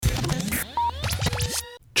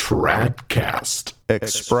Tradcast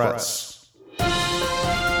Express.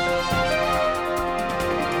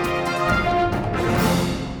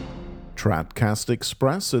 Tradcast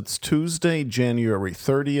Express, it's Tuesday, January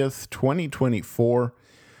 30th, 2024.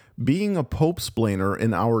 Being a pope-splainer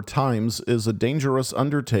in our times is a dangerous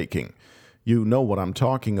undertaking. You know what I'm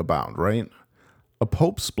talking about, right? A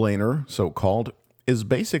pope-splainer, so-called, is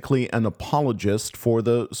basically an apologist for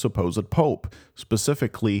the supposed pope,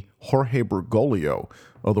 specifically Jorge Bergoglio,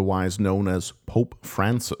 otherwise known as Pope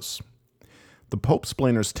Francis. The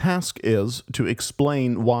pope-splainer's task is to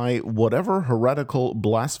explain why whatever heretical,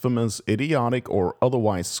 blasphemous, idiotic, or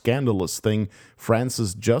otherwise scandalous thing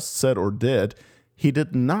Francis just said or did, he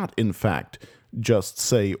did not, in fact, just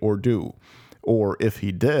say or do. Or if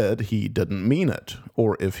he did, he didn't mean it.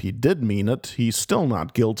 Or if he did mean it, he's still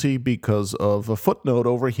not guilty because of a footnote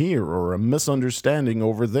over here or a misunderstanding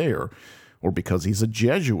over there. Or because he's a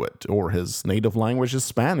Jesuit, or his native language is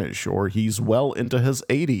Spanish, or he's well into his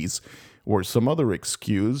 80s, or some other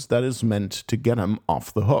excuse that is meant to get him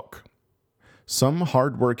off the hook. Some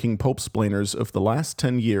hard-working pope-splainers of the last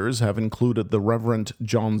 10 years have included the Reverend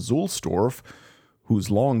John Zuhlsdorf, who's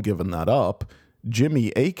long given that up,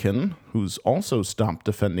 Jimmy Akin, who's also stopped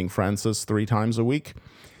defending Francis 3 times a week,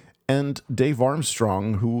 and Dave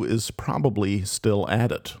Armstrong, who is probably still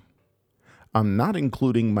at it. I'm not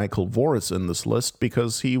including Michael Voris in this list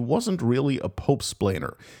because he wasn't really a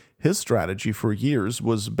pope-splainer. His strategy for years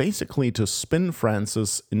was basically to spin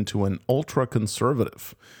Francis into an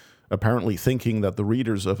ultra-conservative, apparently thinking that the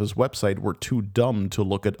readers of his website were too dumb to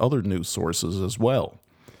look at other news sources as well.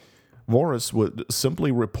 Voris would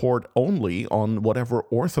simply report only on whatever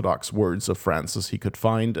orthodox words of Francis he could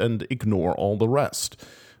find and ignore all the rest.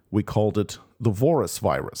 We called it the Voris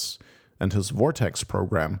virus, and his Vortex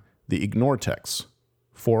program the Ignoretex,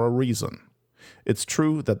 for a reason. It's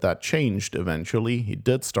true that changed eventually. He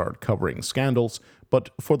did start covering scandals, but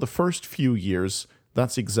for the first few years,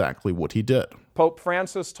 that's exactly what he did. Pope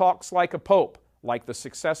Francis talks like a pope, like the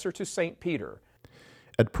successor to St. Peter.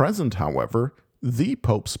 At present, however, the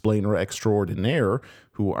pope-splainer extraordinaire,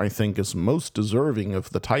 who I think is most deserving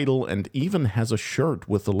of the title and even has a shirt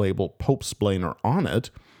with the label pope-splainer on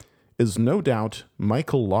it, is no doubt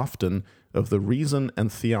Michael Lofton of the Reason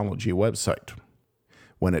and Theology website.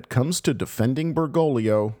 When it comes to defending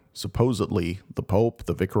Bergoglio, supposedly the Pope,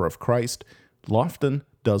 the Vicar of Christ, Lofton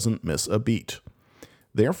doesn't miss a beat.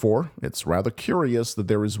 Therefore, it's rather curious that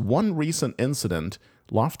there is one recent incident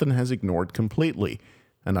Lofton has ignored completely,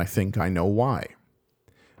 and I think I know why.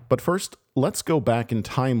 But first, let's go back in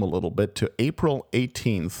time a little bit to April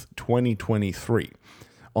 18th, 2023.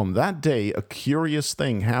 On that day, a curious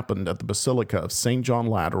thing happened at the Basilica of St. John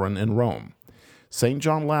Lateran in Rome. St.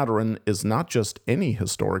 John Lateran is not just any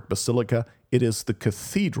historic basilica, it is the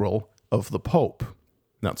cathedral of the Pope.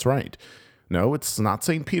 That's right. No, it's not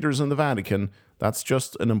St. Peter's in the Vatican. That's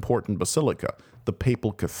just an important basilica. The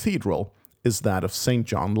papal cathedral is that of St.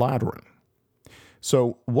 John Lateran.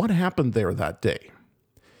 So what happened there that day?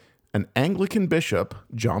 An Anglican bishop,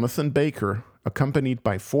 Jonathan Baker, accompanied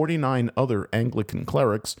by 49 other Anglican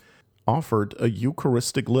clerics, offered a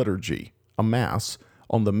Eucharistic liturgy, a Mass,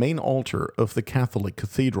 on the main altar of the Catholic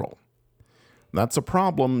cathedral. That's a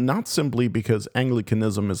problem not simply because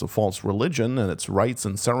Anglicanism is a false religion and its rites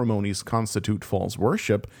and ceremonies constitute false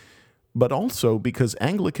worship, but also because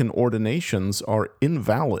Anglican ordinations are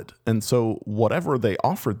invalid, and so whatever they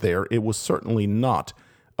offered there, it was certainly not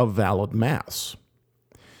a valid Mass.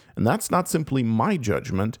 And that's not simply my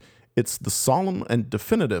judgment, it's the solemn and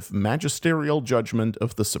definitive magisterial judgment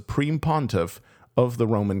of the Supreme Pontiff of the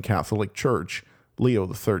Roman Catholic Church,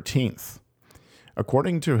 Leo XIII.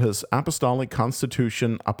 According to his Apostolic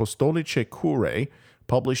Constitution Apostolicae Curae,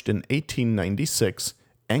 published in 1896,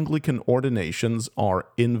 Anglican ordinations are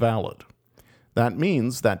invalid. That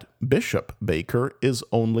means that Bishop Baker is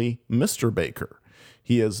only Mr. Baker.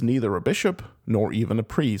 He is neither a bishop nor even a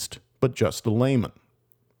priest, but just a layman.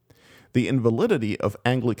 The invalidity of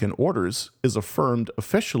Anglican orders is affirmed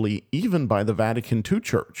officially even by the Vatican II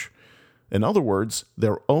Church. In other words,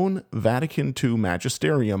 their own Vatican II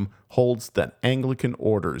magisterium holds that Anglican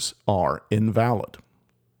orders are invalid.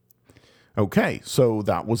 Okay, so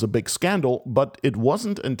that was a big scandal, but it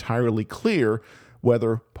wasn't entirely clear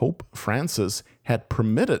whether Pope Francis had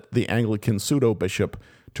permitted the Anglican pseudo-bishop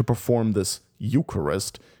to perform this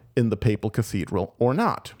Eucharist in the papal cathedral or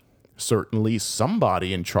not. Certainly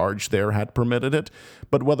somebody in charge there had permitted it,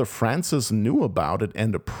 but whether Francis knew about it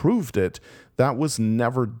and approved it, that was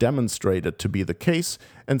never demonstrated to be the case,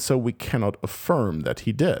 and so we cannot affirm that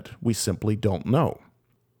he did. We simply don't know.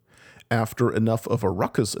 After enough of a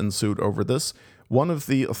ruckus ensued over this, one of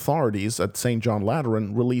the authorities at St. John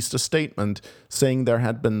Lateran released a statement saying there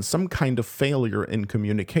had been some kind of failure in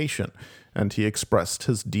communication, and he expressed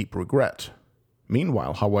his deep regret.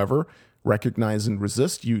 Meanwhile, however, Recognize and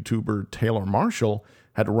Resist YouTuber Taylor Marshall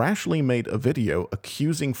had rashly made a video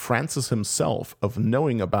accusing Francis himself of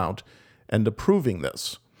knowing about and approving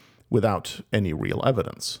this, without any real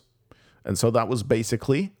evidence. And so that was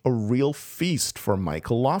basically a real feast for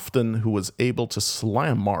Michael Lofton, who was able to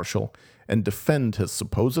slam Marshall and defend his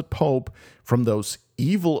supposed pope from those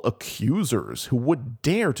evil accusers who would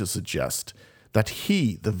dare to suggest that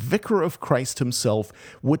he, the vicar of Christ himself,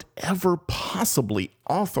 would ever possibly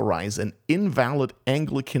authorize an invalid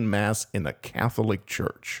Anglican Mass in a Catholic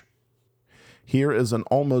church. Here is an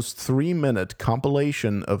almost 3-minute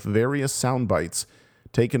compilation of various sound bites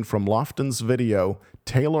taken from Lofton's video,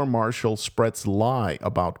 Taylor Marshall Spreads Lie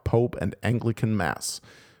About Pope and Anglican Mass,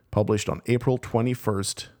 published on April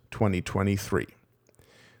 21st, 2023.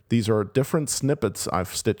 These are different snippets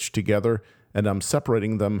I've stitched together, and I'm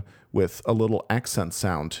separating them with a little accent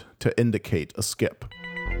sound to indicate a skip.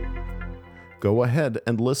 Go ahead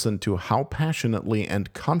and listen to how passionately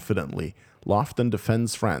and confidently Lofton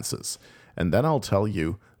defends Francis, and then I'll tell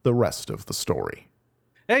you the rest of the story.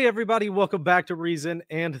 Hey everybody, welcome back to Reason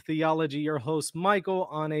and Theology. Your host Michael.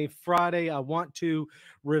 On a Friday, I want to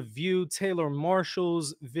review Taylor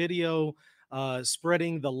Marshall's video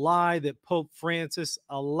spreading the lie that Pope Francis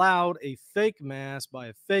allowed a fake mass by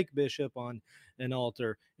a fake bishop on an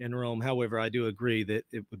altar in Rome. However, I do agree that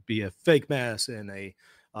it would be a fake mass and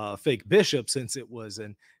a fake bishop, since it was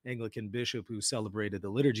an Anglican bishop who celebrated the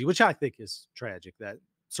liturgy, which I think is tragic. That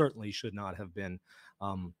certainly should not have been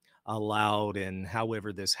allowed. And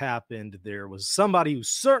however this happened, there was somebody who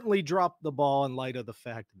certainly dropped the ball in light of the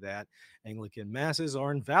fact that Anglican masses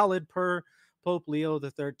are invalid per Pope Leo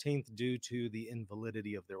XIII due to the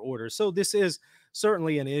invalidity of their order. So this is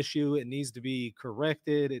certainly an issue. It needs to be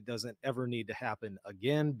corrected. It doesn't ever need to happen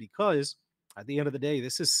again, because at the end of the day,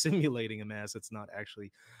 this is simulating a mass. It's not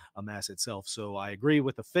actually a mass itself. So I agree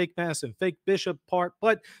with the fake mass and fake bishop part,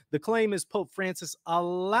 but the claim is Pope Francis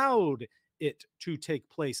allowed it to take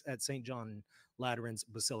place at St. John Lateran's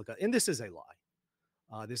Basilica. And this is a lie.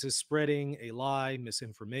 This is spreading a lie,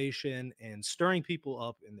 misinformation, and stirring people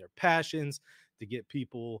up in their passions to get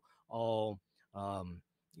people all,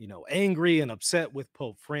 angry and upset with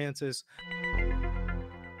Pope Francis.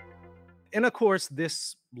 And of course,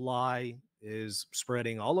 this lie is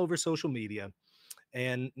spreading all over social media.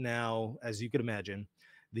 And now, as you can imagine,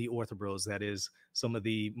 the Orthobros, that is, some of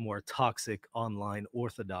the more toxic online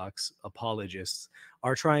Orthodox apologists,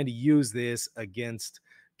 are trying to use this against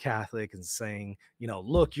Catholic and saying,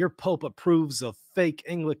 look, your Pope approves of fake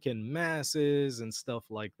Anglican masses and stuff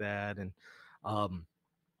like that. And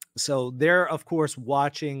so they're, of course,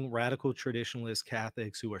 watching radical traditionalist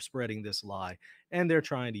Catholics who are spreading this lie, and they're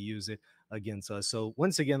trying to use it against us. So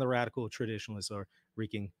once again, the radical traditionalists are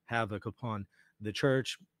wreaking havoc upon the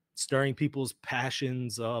church, stirring people's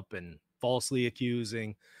passions up and falsely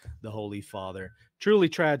accusing the Holy Father. Truly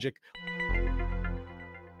tragic.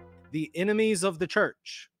 The enemies of the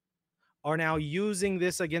church are now using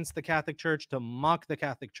this against the Catholic Church to mock the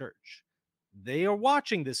Catholic Church. They are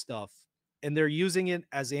watching this stuff, and they're using it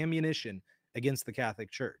as ammunition against the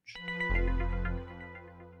Catholic Church.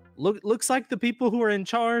 Looks like the people who are in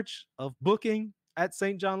charge of booking at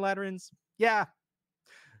St. John Lateran's,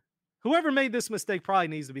 whoever made this mistake probably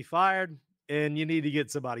needs to be fired, and you need to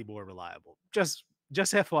get somebody more reliable. Just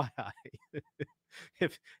FYI.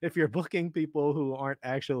 if you're booking people who aren't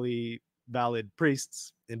actually valid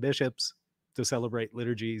priests and bishops to celebrate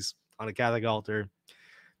liturgies on a Catholic altar,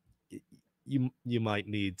 you might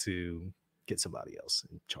need to get somebody else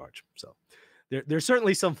in charge. So there's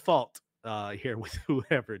certainly some fault here with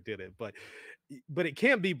whoever did it, but it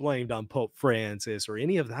can't be blamed on Pope Francis or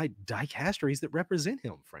any of the dicasteries that represent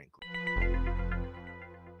him, frankly.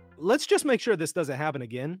 Let's just make sure this doesn't happen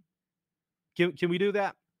again. Can we do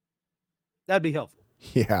that? That'd be helpful.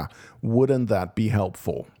 Yeah, wouldn't that be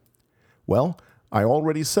helpful? Well, I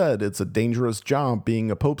already said it's a dangerous job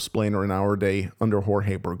being a pope-splainer in our day under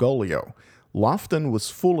Jorge Bergoglio. Lofton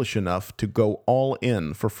was foolish enough to go all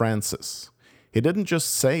in for Francis. He didn't just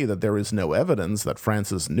say that there is no evidence that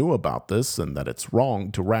Francis knew about this and that it's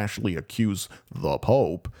wrong to rashly accuse the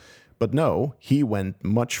Pope, but no, he went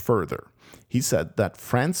much further. He said that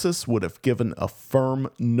Francis would have given a firm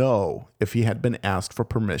no if he had been asked for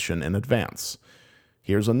permission in advance.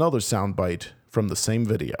 Here's another soundbite from the same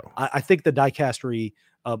video. I think the dicastery,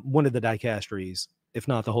 one of the dicasteries, if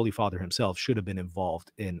not the Holy Father himself, should have been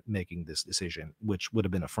involved in making this decision, which would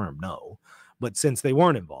have been a firm no. But since they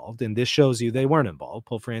weren't involved, and this shows you they weren't involved,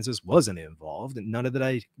 Pope Francis wasn't involved, and none of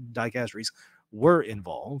the dicasteries were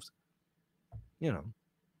involved,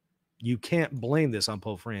 you can't blame this on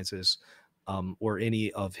Pope Francis or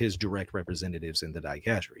any of his direct representatives in the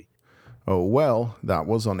dicastery. Oh, well, that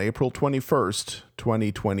was on April 21st,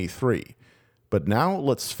 2023. But now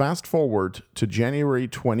let's fast forward to January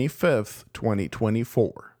 25th,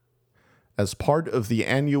 2024. As part of the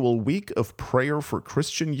annual Week of Prayer for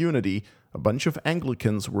Christian Unity, a bunch of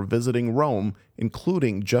Anglicans were visiting Rome,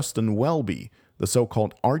 including Justin Welby, the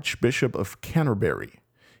so-called Archbishop of Canterbury.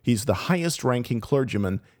 He's the highest-ranking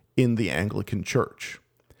clergyman in the Anglican Church.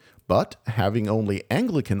 But having only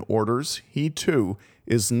Anglican orders, he too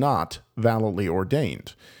is not validly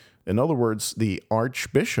ordained. In other words, the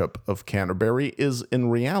Archbishop of Canterbury is in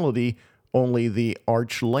reality only the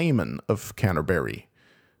Archlayman of Canterbury.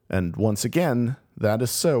 And once again, that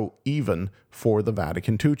is so even for the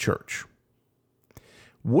Vatican II Church.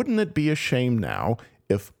 Wouldn't it be a shame now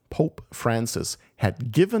if Pope Francis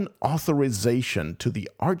had given authorization to the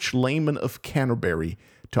Archlayman of Canterbury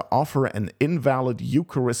to offer an invalid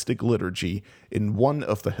Eucharistic liturgy in one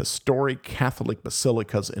of the historic Catholic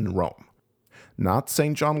basilicas in Rome? Not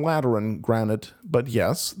St. John Lateran, granted, but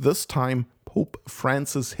yes, this time Pope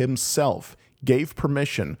Francis himself gave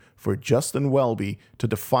permission for Justin Welby to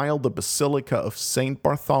defile the Basilica of St.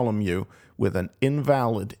 Bartholomew with an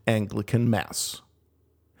invalid Anglican Mass.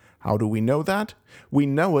 How do we know that? We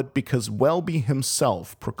know it because Welby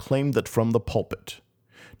himself proclaimed it from the pulpit.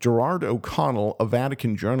 Gerard O'Connell, a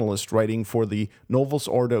Vatican journalist writing for the Novus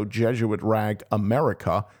Ordo Jesuit rag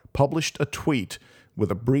America, published a tweet with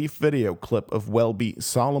a brief video clip of Welby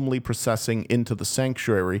solemnly processing into the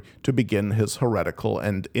sanctuary to begin his heretical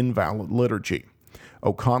and invalid liturgy.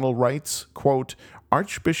 O'Connell writes, quote,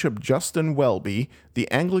 Archbishop Justin Welby, the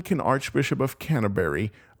Anglican Archbishop of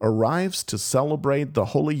Canterbury, arrives to celebrate the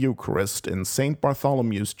Holy Eucharist in St.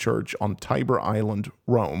 Bartholomew's Church on Tiber Island,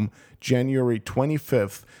 Rome, January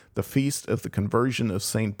 25th, the feast of the conversion of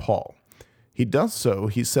St. Paul. He does so,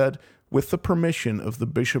 he said, with the permission of the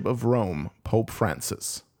Bishop of Rome, Pope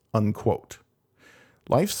Francis, unquote.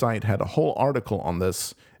 LifeSite had a whole article on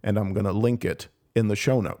this, and I'm going to link it in the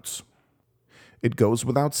show notes. It goes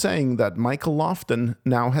without saying that Michael Lofton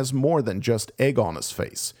now has more than just egg on his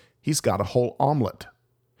face. He's got a whole omelet.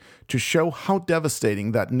 To show how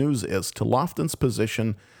devastating that news is to Lofton's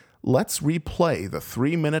position, let's replay the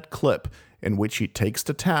 3-minute clip in which he takes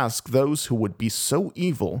to task those who would be so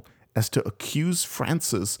evil as to accuse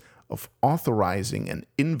Francis of authorizing an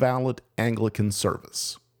invalid Anglican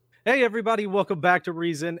service. Hey everybody, welcome back to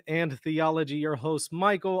Reason and Theology. Your host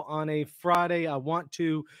Michael. On a Friday, I want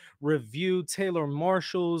to review Taylor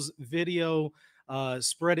Marshall's video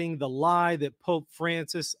spreading the lie that Pope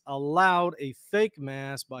Francis allowed a fake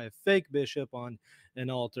mass by a fake bishop on an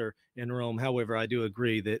altar in Rome. However, I do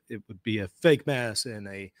agree that it would be a fake mass and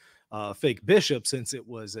a fake bishop, since it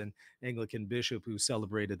was an Anglican bishop who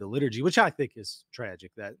celebrated the liturgy, which I think is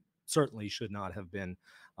tragic. That certainly should not have been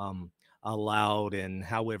allowed. And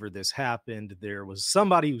however this happened, there was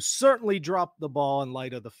somebody who certainly dropped the ball in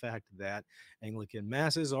light of the fact that Anglican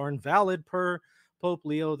masses are invalid per Pope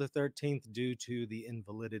Leo XIII due to the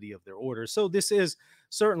invalidity of their order. So this is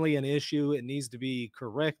certainly an issue. It needs to be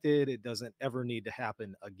corrected. It doesn't ever need to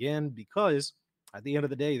happen again, because at the end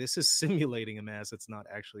of the day, this is simulating a mass. It's not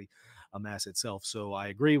actually a mass itself. So I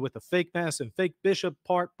agree with the fake mass and fake bishop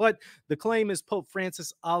part, but the claim is Pope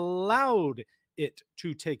Francis allowed it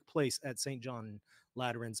to take place at St. John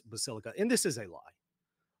Lateran's Basilica. And this is a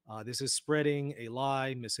lie. This is spreading a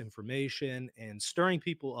lie, misinformation, and stirring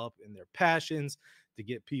people up in their passions to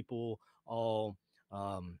get people all,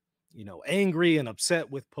 angry and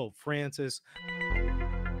upset with Pope Francis.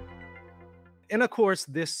 And of course,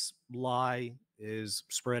 this lie is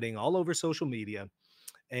spreading all over social media.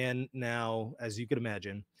 And now, as you can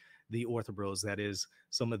imagine, the Orthobros, that is,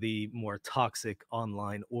 some of the more toxic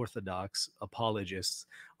online Orthodox apologists,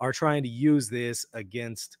 are trying to use this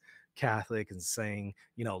against Catholic and saying,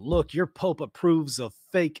 look, your Pope approves of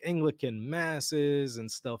fake Anglican masses and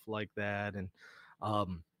stuff like that. And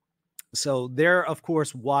so they're, of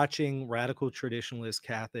course, watching radical traditionalist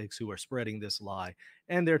Catholics who are spreading this lie,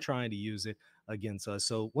 and they're trying to use it against us.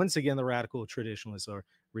 So once again, the radical traditionalists are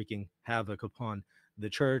wreaking havoc upon the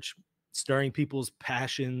church, stirring people's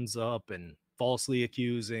passions up and falsely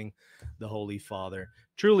accusing the Holy Father.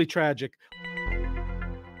 Truly tragic.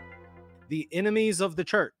 The enemies of the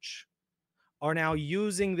church are now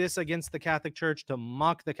using this against the Catholic Church to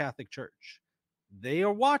mock the Catholic Church. They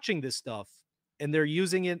are watching this stuff and they're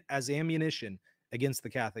using it as ammunition against the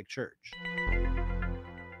Catholic Church.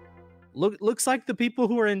 Looks like the people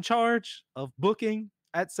who are in charge of booking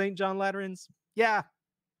at St. John Lateran's, yeah,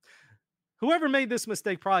 whoever made this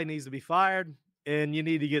mistake probably needs to be fired, and you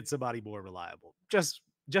need to get somebody more reliable. Just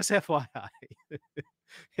FYI.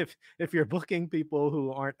 if you're booking people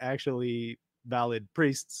who aren't actually valid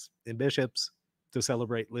priests and bishops to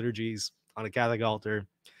celebrate liturgies on a Catholic altar,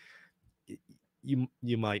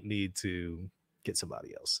 you might need to get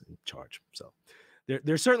somebody else in charge. So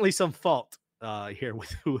there's certainly some fault here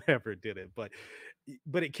with whoever did it, but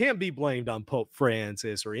it can't be blamed on Pope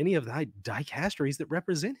Francis or any of the dicasteries that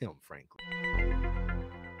represent him, frankly.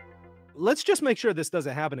 Let's just make sure this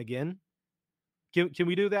doesn't happen again. Can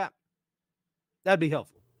we do that? That'd be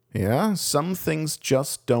helpful. Yeah, some things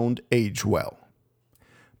just don't age well.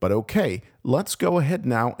 But okay, let's go ahead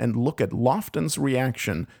now and look at Lofton's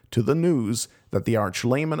reaction to the news that the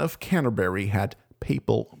Archlayman of Canterbury had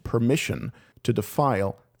papal permission to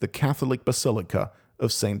defile the Catholic Basilica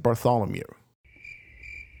of St. Bartholomew.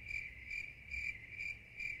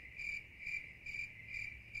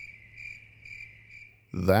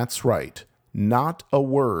 That's right, not a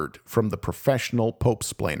word from the professional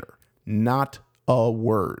pope-splainer. Not a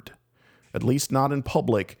word. At least not in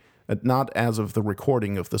public, and not as of the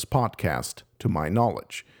recording of this podcast, to my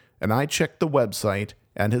knowledge. And I checked the website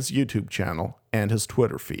and his YouTube channel and his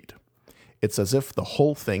Twitter feed. It's as if the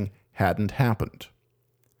whole thing hadn't happened.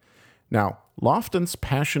 Now, Lofton's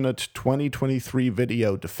passionate 2023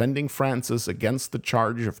 video defending Francis against the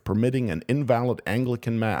charge of permitting an invalid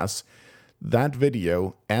Anglican Mass, that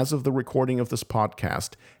video, as of the recording of this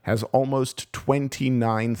podcast, has almost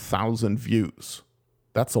 29,000 views.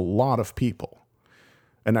 That's a lot of people.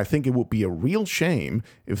 And I think it would be a real shame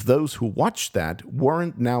if those who watched that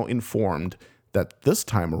weren't now informed that this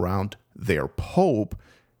time around, their Pope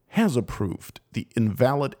has approved the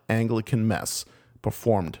invalid Anglican Mass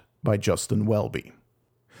performed by Justin Welby.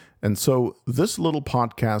 And so this little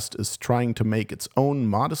podcast is trying to make its own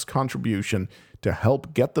modest contribution to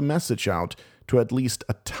help get the message out to at least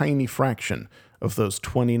a tiny fraction of those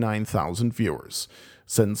 29,000 viewers,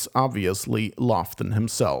 since obviously Lofton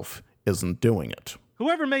himself isn't doing it.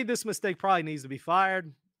 Whoever made this mistake probably needs to be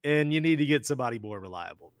fired, and you need to get somebody more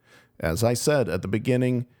reliable. As I said at the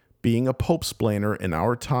beginning, being a pope-splainer in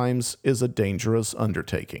our times is a dangerous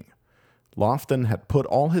undertaking. Lofton had put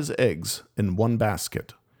all his eggs in one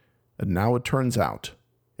basket, and now it turns out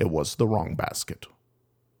it was the wrong basket.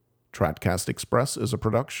 Tradcast Express is a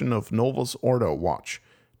production of Novus Ordo Watch.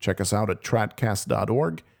 Check us out at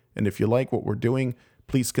tradcast.org, and if you like what we're doing,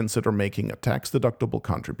 please consider making a tax-deductible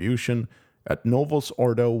contribution at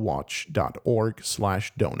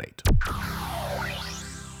novusordowatch.org/donate.